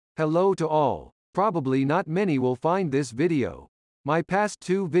Hello to all. Probably not many will find this video. My past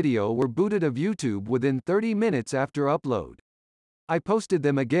 2 video were booted of YouTube within 30 minutes after upload. I posted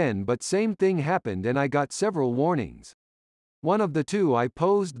them again but same thing happened and I got several warnings. One of the 2 I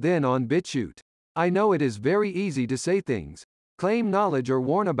posed then on BitChute. I know it is very easy to say things, claim knowledge or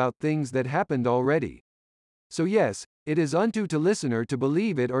warn about things that happened already. So yes, it is unto to listener to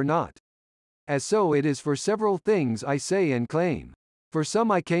believe it or not. As so it is for several things I say and claim. For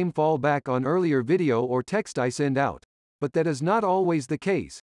some I came fall back on earlier video or text I send out, but that is not always the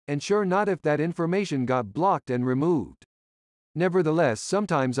case, and sure not if that information got blocked and removed. Nevertheless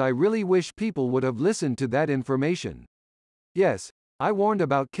sometimes I really wish people would have listened to that information. Yes, I warned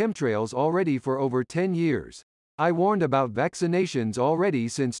about chemtrails already for over 10 years. I warned about vaccinations already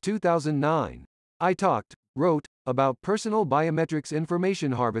since 2009. I wrote, about personal biometrics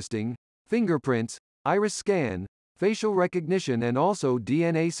information harvesting, fingerprints, iris scan, facial recognition and also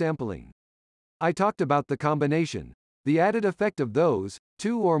DNA sampling. I talked about the combination, the added effect of those,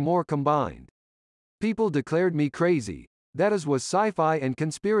 2 or more combined. People declared me crazy, that was sci-fi and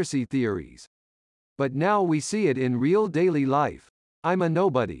conspiracy theories. But now we see it in real daily life. I'm a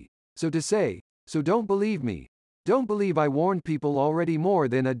nobody, so to say, so don't believe me. Don't believe I warned people already more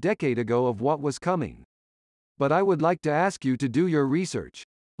than a decade ago of what was coming. But I would like to ask you to do your research.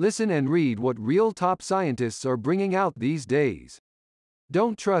 Listen and read what real top scientists are bringing out these days.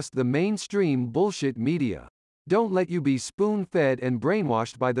 Don't trust the mainstream bullshit media. Don't let you be spoon-fed and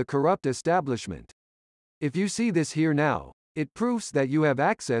brainwashed by the corrupt establishment. If you see this here now, it proves that you have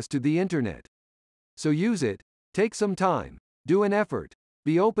access to the internet. So use it, take some time, do an effort,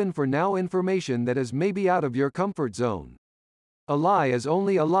 be open for now information that is maybe out of your comfort zone. A lie is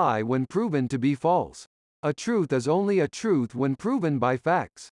only a lie when proven to be false. A truth is only a truth when proven by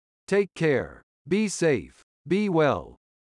facts. Take care. Be safe. Be well.